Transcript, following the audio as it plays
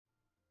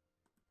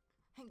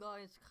Hey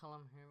guys,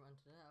 Callum here, and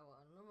today I've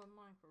got another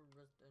Minecraft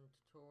Resident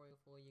tutorial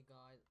for you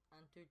guys,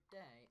 and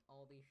today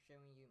I'll be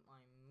showing you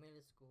my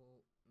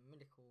medical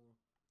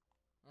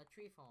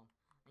tree farm.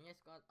 And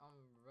yes guys, I'm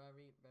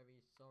very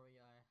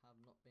sorry I have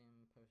not been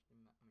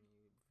posting that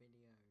many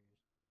videos.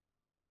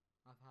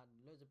 I've had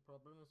loads of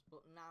problems,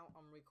 but now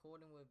I'm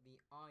recording with the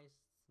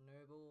Ice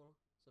Snowball,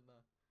 so the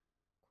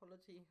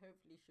quality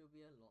hopefully should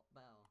be a lot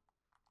better.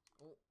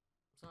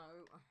 So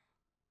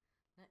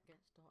let's get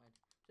started.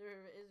 So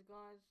here it is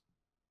guys.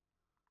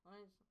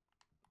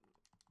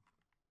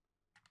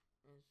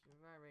 It's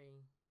very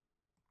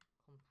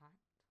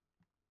compact.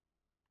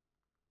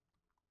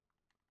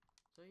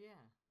 So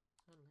yeah,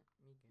 so let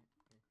me get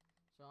this.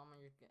 So I'm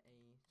gonna get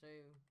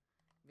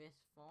this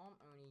farm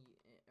only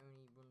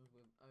runs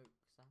with oak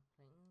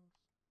saplings.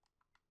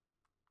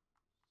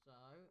 So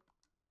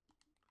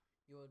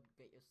you would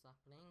get your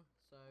sapling.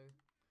 So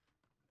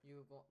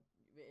you've got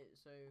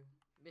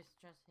this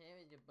chest here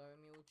is your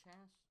bone meal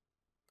chest.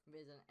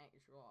 There's an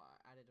extra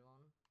added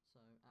on. So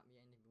at the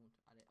end, if you want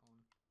to add it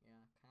on, yeah,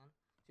 I can.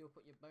 So you'll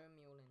put your bone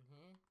meal in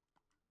here.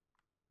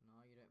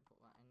 No, you don't put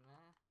that in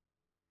there.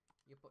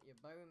 You put your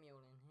bone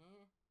meal in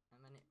here,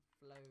 and then it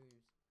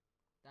flows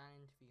down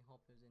into the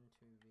hoppers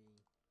into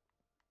the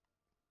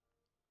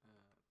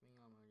thing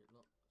I'm gonna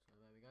look. So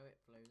there we go, it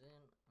flows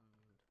in,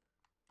 and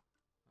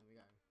there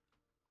we go.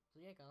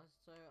 So yeah guys,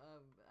 so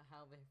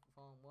how the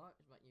farm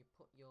works is that you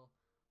put your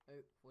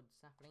oak wood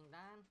sapling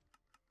down,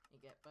 you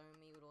get bone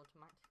meal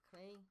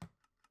automatically.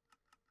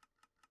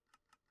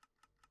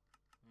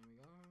 There we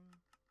go.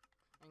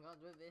 And guys,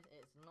 with this,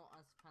 it's not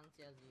as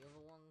fancy as the other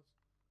ones.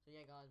 So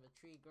yeah, guys, the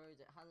tree grows.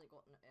 It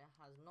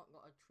has not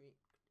got a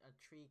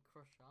tree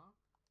crusher,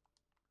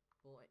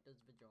 but it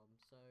does the job.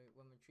 So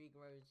when the tree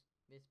grows,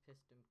 this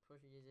piston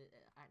pushes it.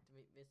 It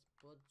activates this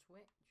bud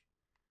switch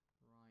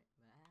right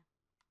there.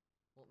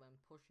 What then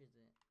pushes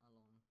it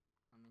along,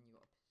 and then you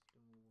got a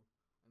piston wall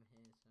over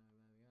here. So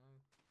there we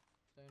go.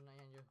 So now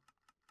you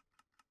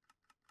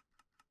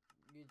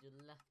use your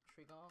left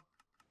trigger.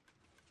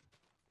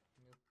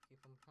 And you'll keep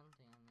on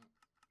planting, and it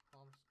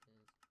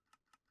harvesters.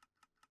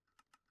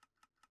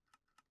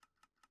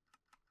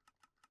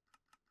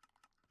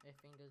 This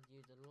thing does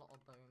use a lot of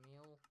bone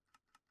meal.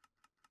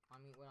 I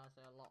mean, when I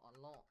say a lot.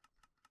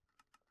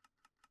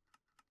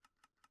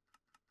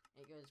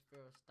 It goes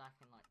through a stack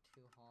in like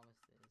 2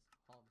 harvesters.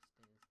 So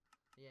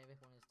yeah,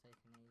 this one is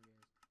taking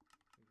ages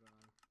to grow.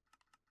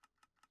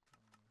 So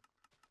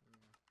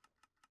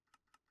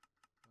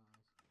yeah,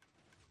 guys.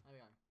 There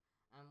we go.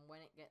 And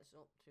when it gets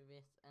up to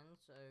this end,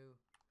 so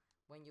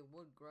when your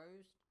wood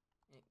grows,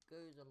 it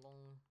goes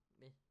along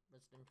this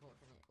redstone torch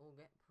and it will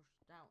get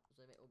pushed out,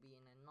 so it will be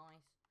in a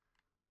nice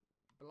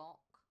block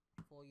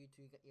for you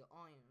to get your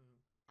iron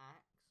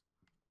axe,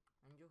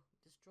 and you'll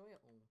destroy it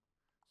all.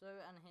 So,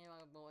 and here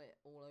I bought it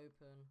all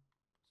open.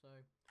 So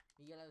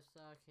the yellow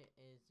circuit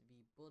is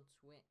the bud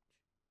switch.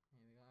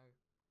 Here we go.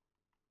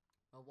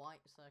 A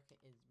white circuit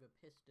is the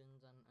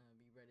pistons, and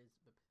the red is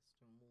the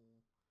piston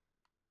wall.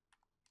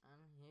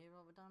 And here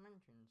are the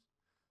dimensions.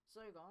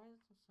 So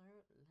guys, so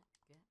let's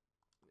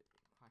get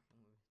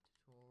cracking with the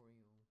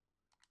tutorial,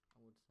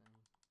 I would say.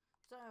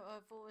 So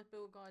for this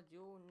build guide,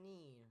 you'll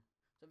need,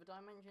 so the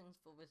dimensions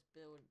for this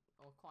build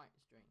are quite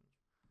strange.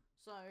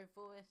 So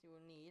for this you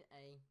will need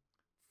a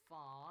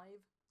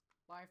 5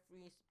 by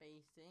 3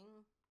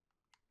 spacing,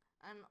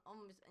 and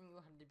on this end you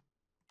will have to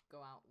go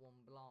out 1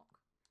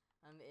 block,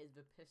 and it is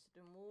the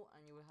piston wall,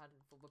 and you will have,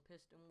 for the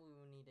piston wall you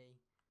will need a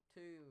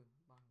 2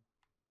 by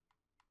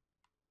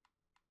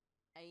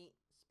 8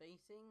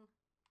 spacing.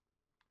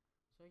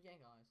 So yeah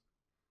guys,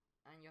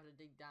 and you have to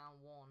dig down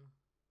 1,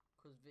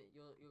 because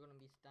you're gonna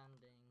be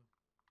standing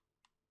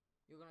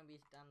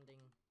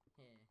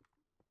here.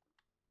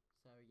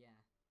 So yeah.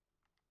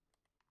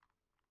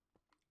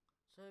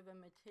 So the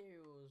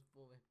materials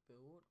for this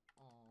build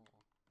are,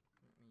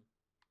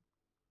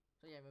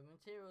 the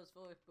materials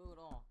for this build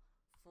are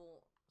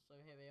so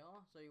here they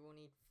are. So you will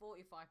need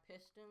 45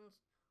 pistons,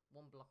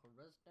 1 block of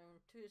redstone,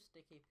 2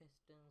 sticky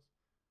pistons,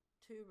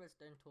 2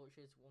 redstone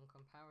torches, 1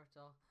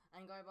 comparator,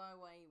 and go by the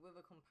way, with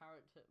a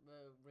comparator,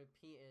 the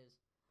repeaters,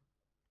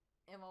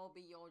 if I'll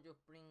be, I'll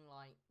just bring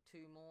like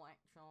 2 more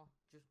extra,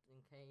 just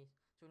in case.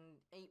 So we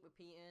need 8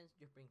 repeaters,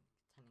 just bring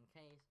 10 in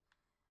case.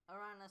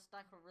 Around a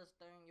stack of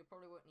redstone, you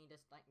probably won't need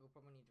a stack, you'll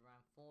probably need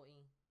around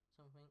 40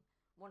 something.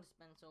 1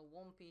 dispenser,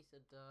 1 piece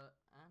of dirt,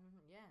 and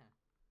yeah.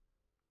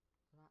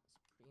 So that's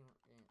pretty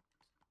much it.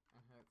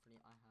 And hopefully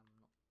I have not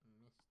missed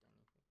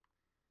anything.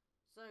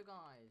 So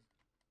guys,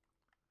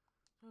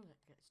 so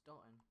let's get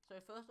started. So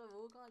first of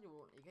all guys, you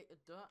want to get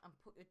your dirt and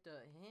put your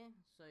dirt here.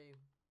 So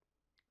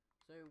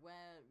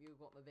where you've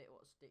got the bit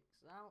what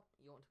sticks out,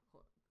 you want to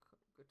cut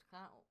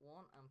out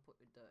 1 and put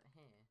your dirt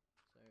here.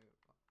 So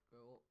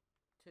go up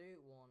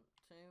 2, 1,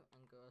 2,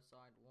 and go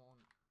aside 1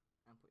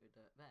 and put your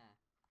dirt there.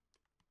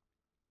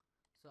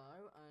 So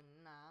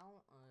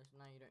now you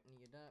don't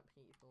need your dirt,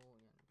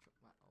 people. You can chuck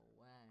that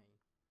away.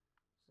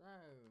 So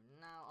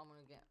now I'm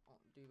gonna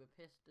do the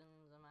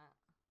pistons and that.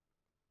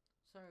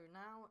 So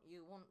now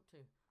you want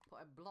to put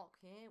a block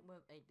here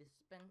with a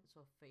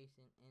dispenser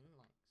facing in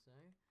like so.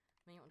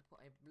 Then you want to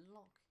put a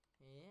block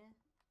here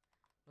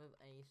with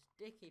a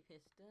sticky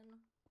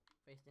piston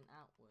facing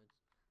outwards,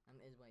 and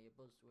this is where your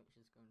buzz switch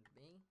is going to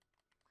be.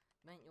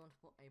 Then you want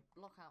to put a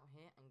block out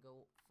here and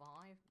go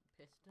 5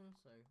 pistons,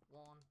 so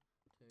 1,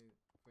 2,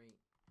 3, 8.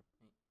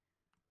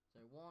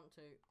 So 1,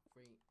 2,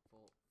 3,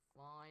 4,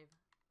 5.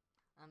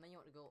 And then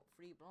you want to go up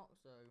 3 blocks,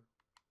 so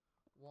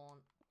 1,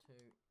 2,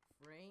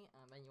 3.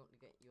 And then you want to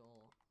get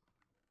your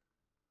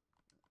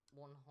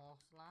 1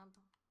 horse slab.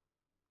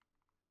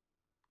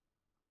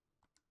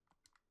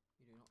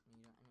 You do not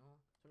need that anymore.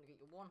 So you want to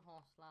get your 1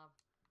 horse slab,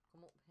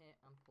 come up here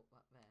and put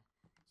that there.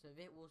 So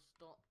it will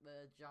stop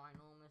the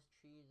ginormous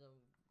trees of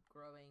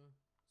growing,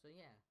 so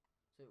yeah,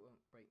 so it won't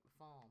break the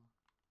farm.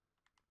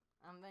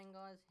 And then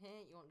guys,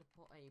 here you want to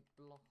put a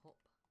block up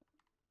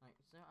like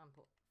so and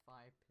put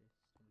 5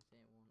 pistons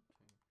here. 1, 2,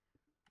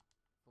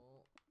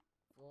 4,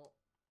 4,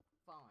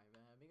 5.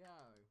 There we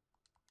go.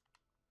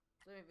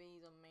 So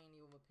these are mainly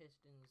all the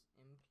pistons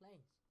in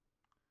place.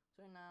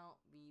 So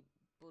now the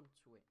bud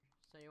switch.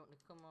 So you want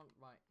to come on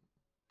right.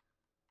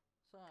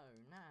 So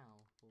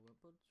now for the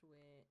bud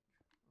switch,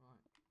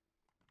 right.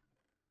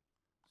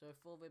 So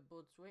for the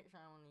bud switch,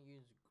 I want to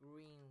use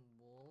green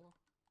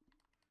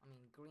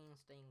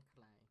stained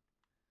clay.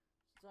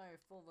 So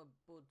for the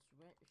bud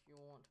switch, you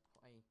want to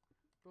put a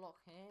block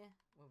here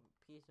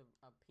with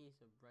a piece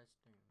of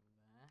redstone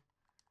there.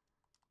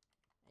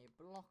 A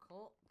block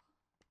up,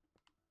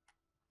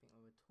 I think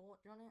with a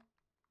torch on it.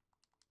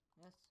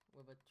 Yes,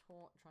 with a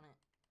torch on it.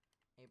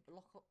 A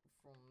block up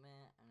from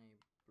there and a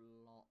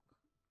block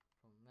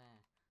from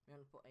there. We're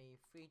going to put a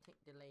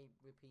 3-tick delay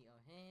repeater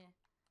here.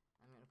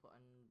 I'm going to put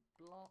a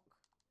block.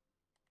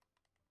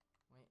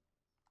 Wait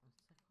a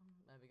second.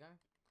 There we go.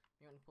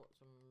 We're going to put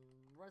some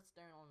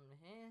redstone on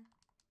here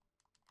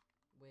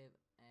with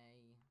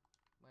a.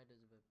 Where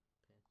does the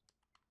piston?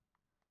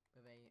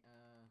 With a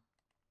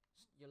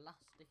your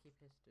last sticky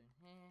piston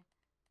here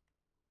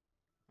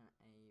and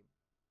a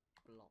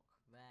block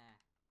there.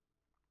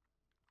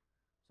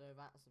 So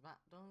that's that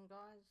done,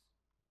 guys.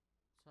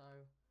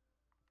 So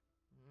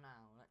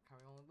now let's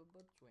carry on with the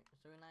bud switch.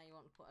 So now you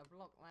want to put a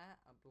block there,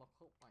 a block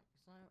up like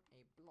so,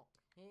 a block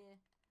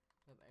here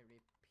with a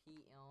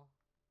repeater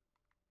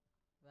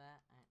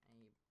there and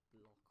a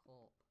block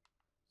up.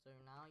 So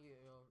now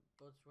your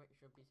bud switch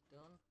should be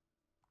done.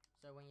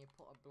 So when you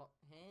put a block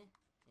here,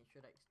 it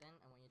should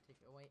extend, and when you take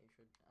it away, it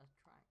should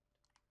attract.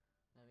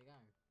 There we go.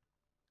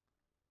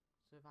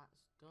 So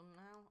that's done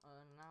now.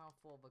 Now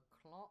for the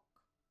clock.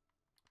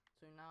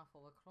 So now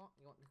for the clock,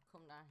 you want to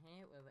come down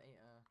here with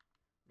a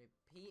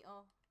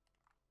repeater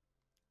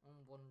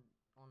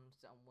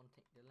set on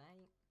 1-tick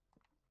delay,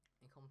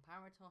 a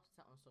comparator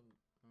set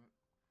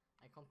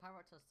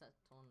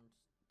on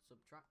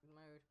subtract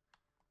mode,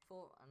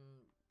 and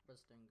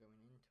redstone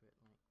going into it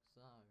like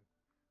so.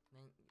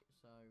 Then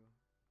so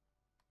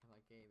if I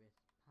gave it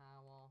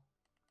power,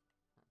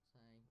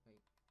 let's say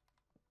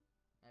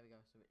there we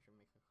go. So it should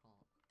make a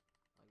clock.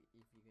 Like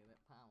if you give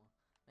it power.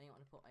 Then you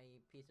want to put a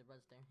piece of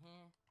redstone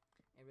here,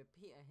 a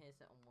repeater here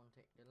set on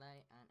 1-tick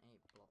delay, and a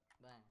block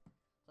there.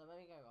 So there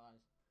we go,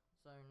 guys.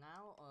 So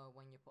now,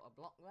 when you put a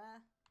block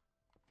there,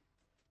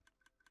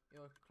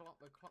 the clock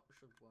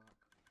should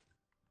work.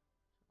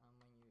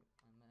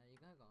 And there you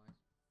go, guys.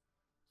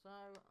 So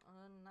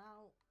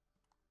now,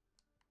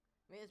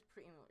 here's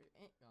pretty much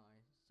it,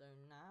 guys. So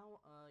now,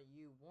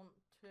 you want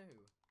to.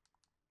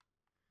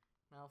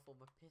 Now for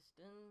the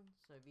piston.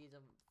 So these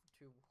are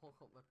to hook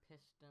up the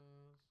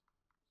pistons.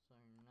 So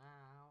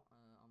now,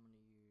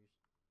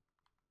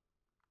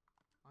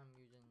 I'm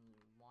using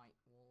white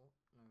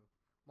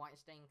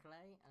stained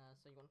clay.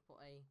 So you want to put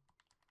a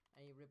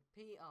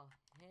repeater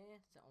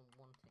here set on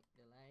 1-tick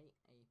delay,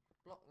 a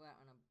block there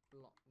and a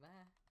block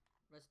there,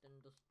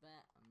 redstone dust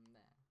there and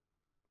there.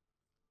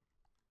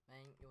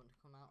 Then you want to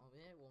come out of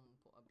here,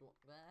 put a block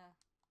there,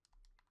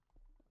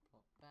 a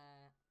block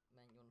there.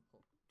 Then you want to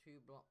put 2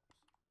 blocks,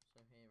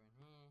 so here and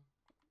here,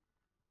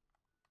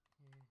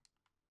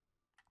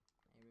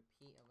 a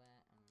repeater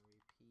there and a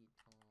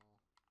repeater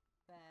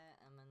there,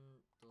 and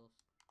then dust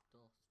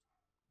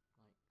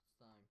like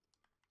so.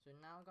 So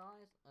now,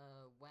 guys,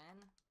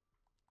 when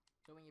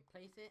you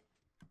place it,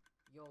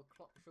 your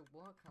clock should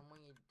work, and when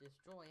you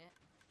destroy it,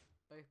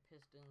 both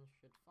pistons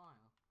should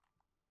fire.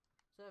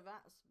 So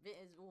this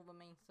is all the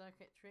main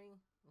circuitry.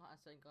 Like I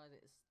said, guys,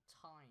 it's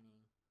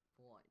tiny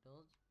for what it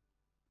does.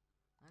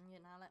 And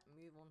yeah, now let's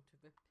move on to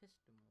the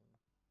piston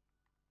wall.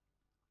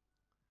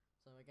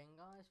 So again,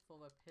 guys, for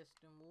the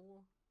piston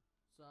wall,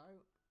 so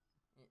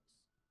it's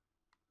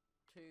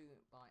 2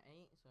 by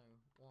 8, so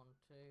 1,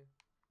 2,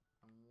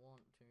 and 1,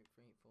 2,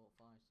 3, 4,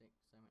 5, 6,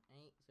 7,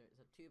 8. So it's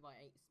a 2 by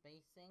 8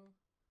 spacing,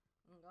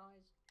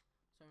 guys.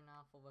 So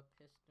now for the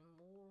piston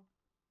wall,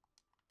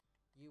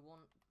 you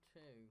want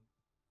to.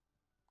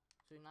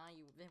 So now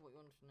this is what you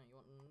want to know. You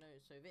want to know.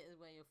 So this is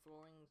where your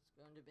flooring's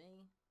going to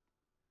be.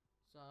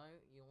 So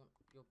you want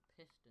your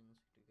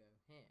pistons to go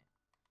here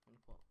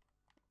and put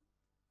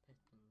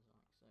pistons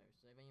like so.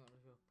 So then you want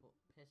to put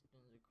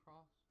pistons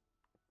across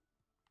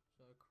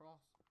So across,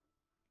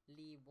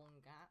 leave one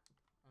gap,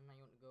 and now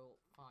you want to go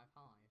up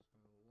 5 high. So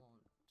 1,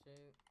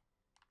 2,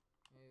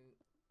 2,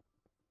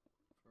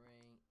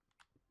 3,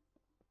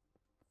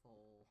 4,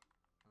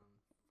 and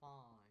 5.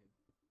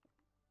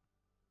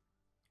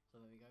 So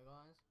there we go,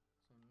 guys.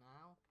 So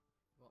now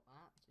got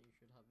that. So you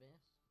should have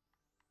this.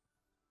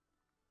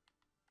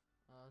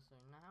 So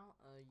now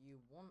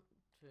you want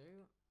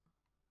to.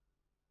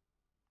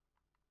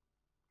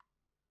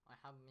 I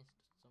have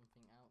missed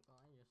something out,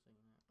 guys. Just so you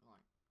know,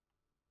 right.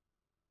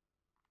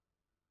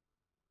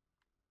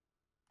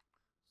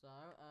 So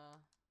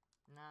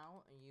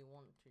now you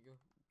want to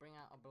just bring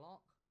out a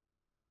block,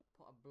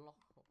 put a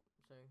block up.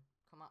 So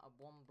come out of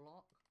one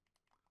block,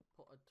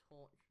 put a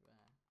torch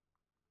there.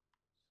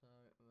 So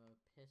the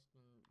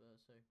piston, so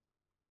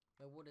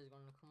the wood is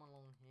going to come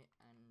along here,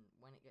 and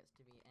when it gets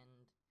to the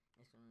end,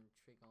 it's going to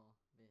trigger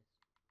this,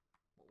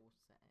 what will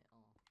set it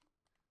off.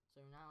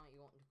 So now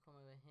you want to come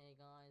over here,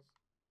 guys.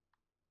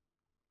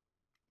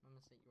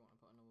 Remember, say you want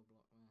to put another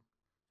block there.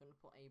 So I'm going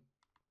to put a.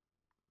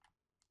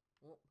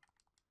 Whoop.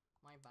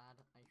 My bad.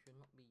 I should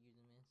not be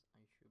using this.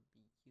 I should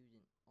be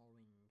using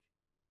orange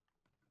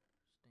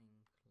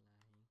stained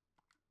clay.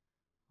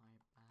 My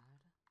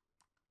bad.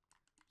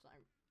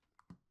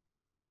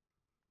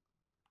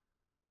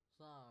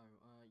 So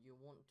you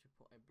want to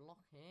put a block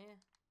here.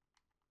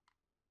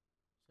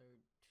 So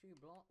 2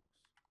 blocks,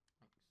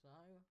 like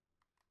so.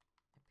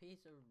 A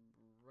piece of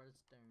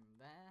redstone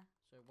there.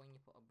 So when you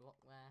put a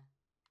block there,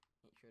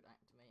 it should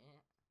activate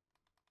it.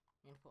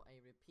 You're going to put a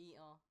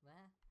repeater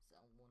there. Set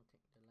a 1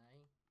 tick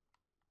delay.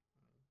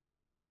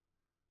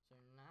 So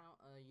now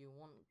you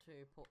want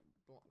to put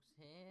blocks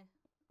here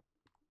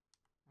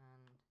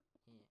and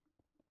here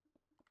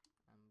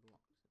and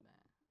blocks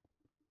there,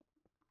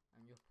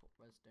 and you'll put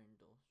redstone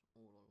dust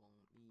all along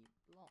the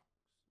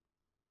blocks.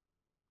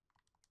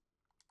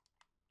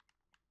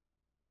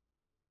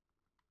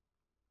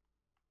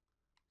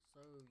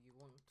 So you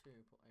want to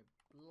put a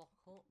block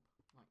up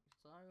like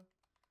so,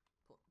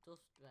 put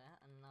dust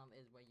there, and now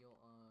is where your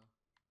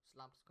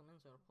slabs come in.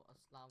 So I'll put a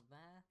slab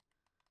there,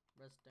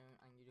 redstone,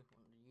 and you just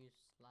want to use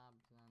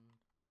slabs, and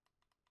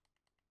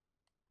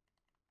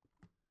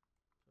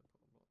so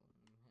put a block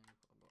on here,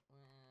 put a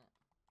block there.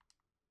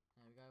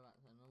 There we go,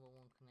 that's another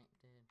one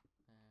connected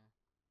there.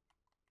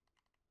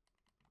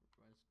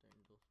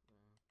 Redstone dust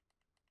there.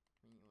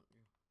 Then you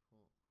want to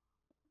put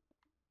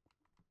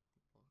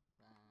block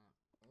that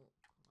up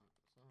like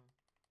so,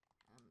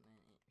 and then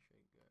it should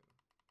go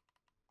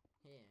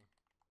here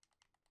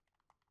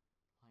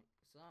like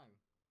so.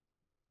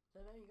 So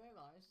there you go,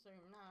 guys. So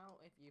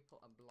now if you put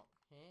a block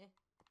here,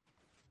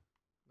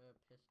 the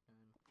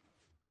piston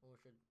all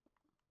should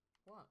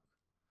work.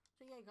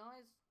 So yeah,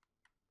 guys.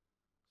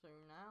 So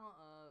now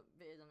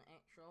this is an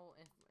extra.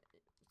 If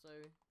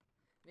so,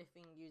 this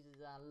thing uses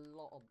a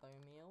lot of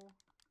bone meal.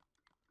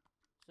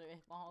 So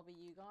if I'll be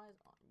you guys,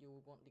 you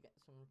will want to get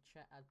some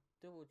a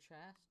double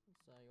chest.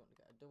 So you want to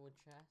get a double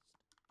chest.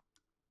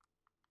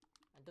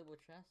 A double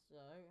chest.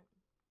 So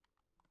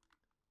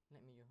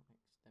let me just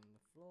extend the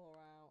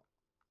floor out.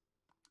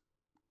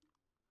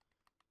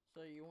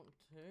 So you want to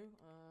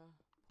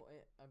put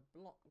a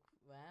block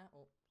there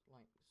up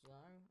like so.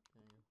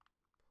 Then you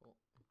put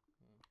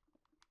here.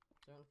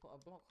 So you want to put a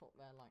block up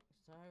there like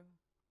so.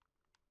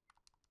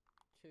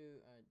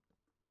 To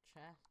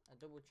a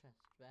double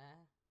chest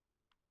there.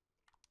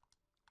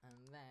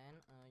 And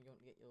then you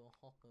want to get your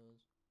hoppers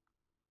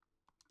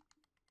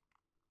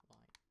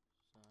like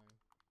so.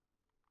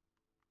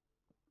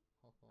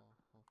 Hoppers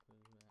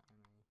there,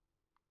 and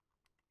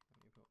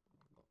you put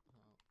blocks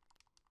out,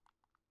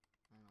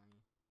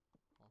 and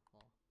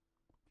hopper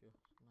just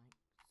like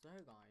so,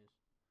 guys.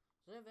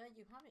 So there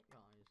you have it,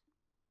 guys.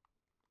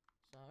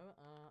 So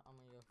I'm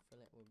gonna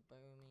fill it with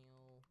bone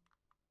meal.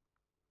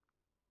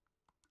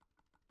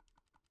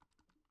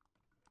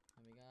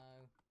 There we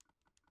go.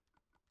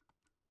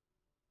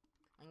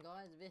 And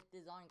guys, this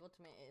design, got to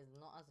admit, it is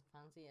not as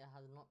fancy. It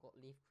has not got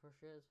leaf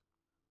crushers,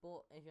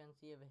 but if you can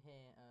see over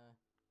here,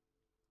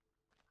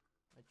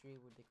 a tree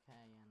will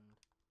decay and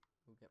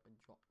you'll get the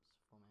drops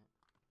from it.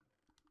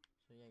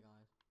 So yeah,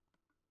 guys.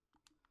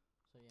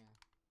 So yeah,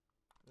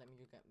 let me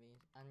just get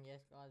these. And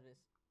yes, guys, this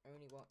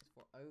only works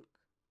for oak,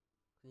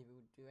 because if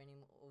you do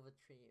any other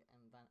tree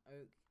than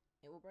oak,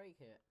 it will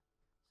break it.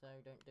 So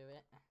don't do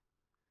it.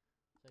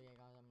 So yeah,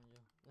 guys,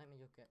 let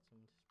me just get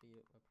some to speed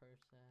up the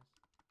process.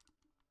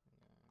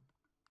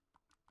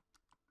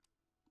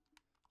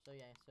 So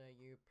yeah, so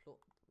you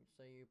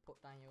put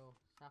down your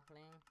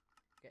sapling,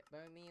 get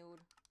bone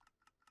mealed,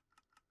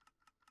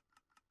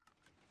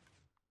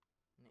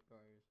 and it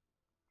grows.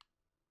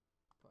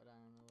 Put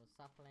down another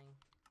sapling,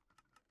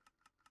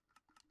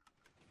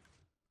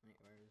 and it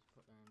grows.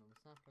 Put down another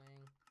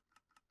sapling,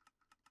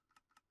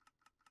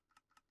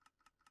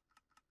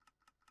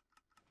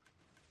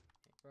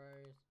 it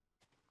grows.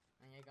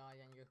 And yeah, guys,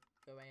 and you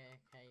go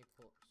AFK,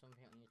 put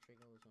something on your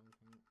trigger or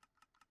something.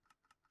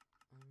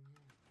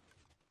 Yeah.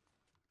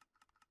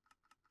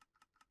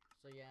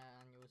 So yeah,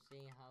 and you'll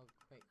see how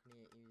quickly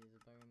it uses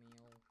bone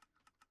meal.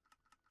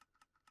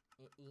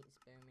 it eats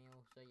bone meal.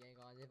 So yeah,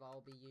 guys, if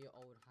I'll be you,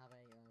 I would have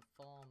a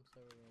farm,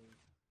 so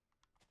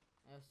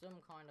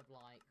some kind of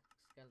like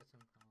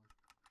skeleton farm.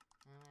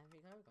 And there we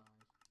go,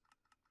 guys.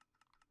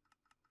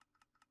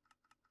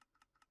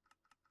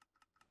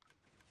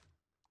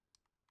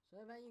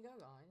 So there you go,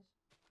 guys.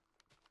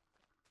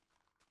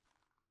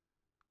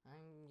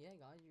 And yeah,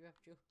 guys, you have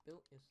just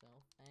built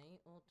yourself a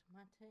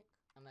automatic.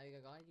 And there you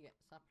go, guys, you get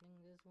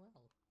saplings as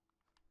well.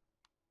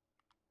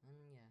 And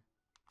yeah,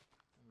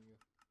 let me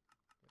just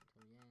go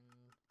till the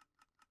end.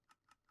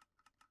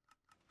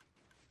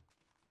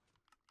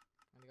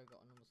 And we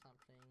got another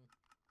sapling.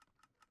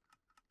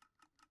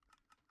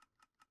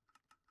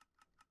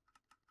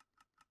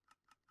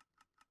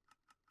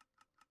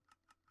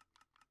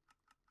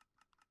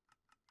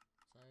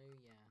 So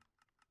yeah.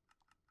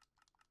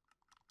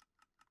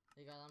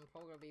 Hey guys, I'm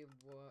probably gonna be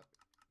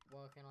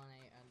working on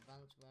a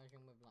advanced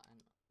version with like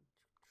a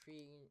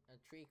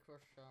tree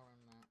crusher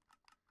and that.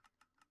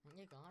 And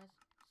yeah, guys.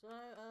 So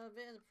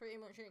this is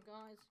pretty much it,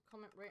 guys.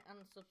 Comment, rate,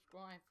 and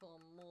subscribe for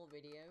more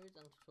videos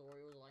and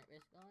tutorials like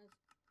this, guys.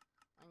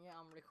 And yeah,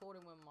 I'm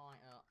recording with my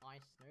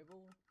ice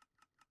snowball.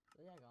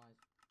 So yeah, guys,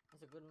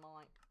 it's a good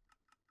mic.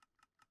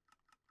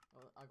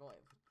 I got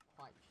it for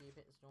quite cheap.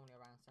 It's normally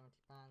around £70.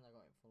 I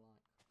got it for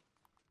like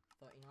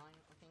 39,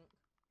 I think.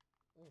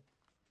 Ooh.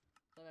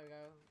 So there we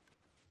go.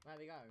 There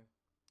we go.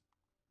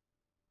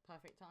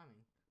 Perfect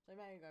timing. So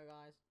there you go,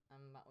 guys.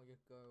 And that will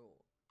just go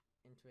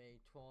into a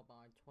 12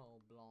 by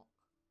 12 block,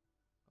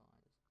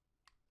 guys.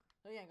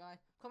 So yeah, guys.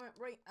 Comment,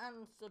 rate,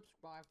 and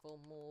subscribe for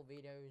more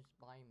videos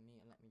by me.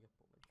 And let me just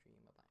put the tree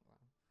in the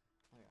background.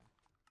 There we go.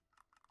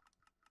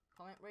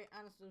 Comment, rate,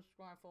 and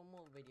subscribe for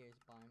more videos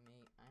by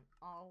me. And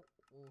I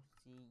will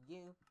see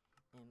you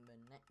in the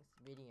next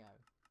video.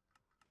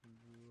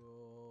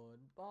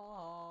 Goodbye.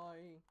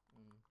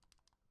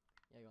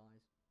 Yeah,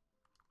 guys.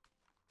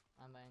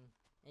 And then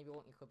maybe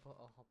what you could put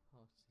a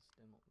hopper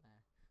system up there.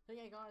 So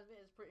yeah, guys,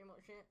 that is pretty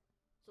much it.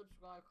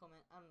 Subscribe,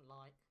 comment, and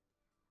like.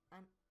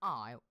 And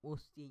I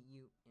will see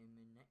you in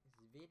the next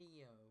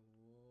video.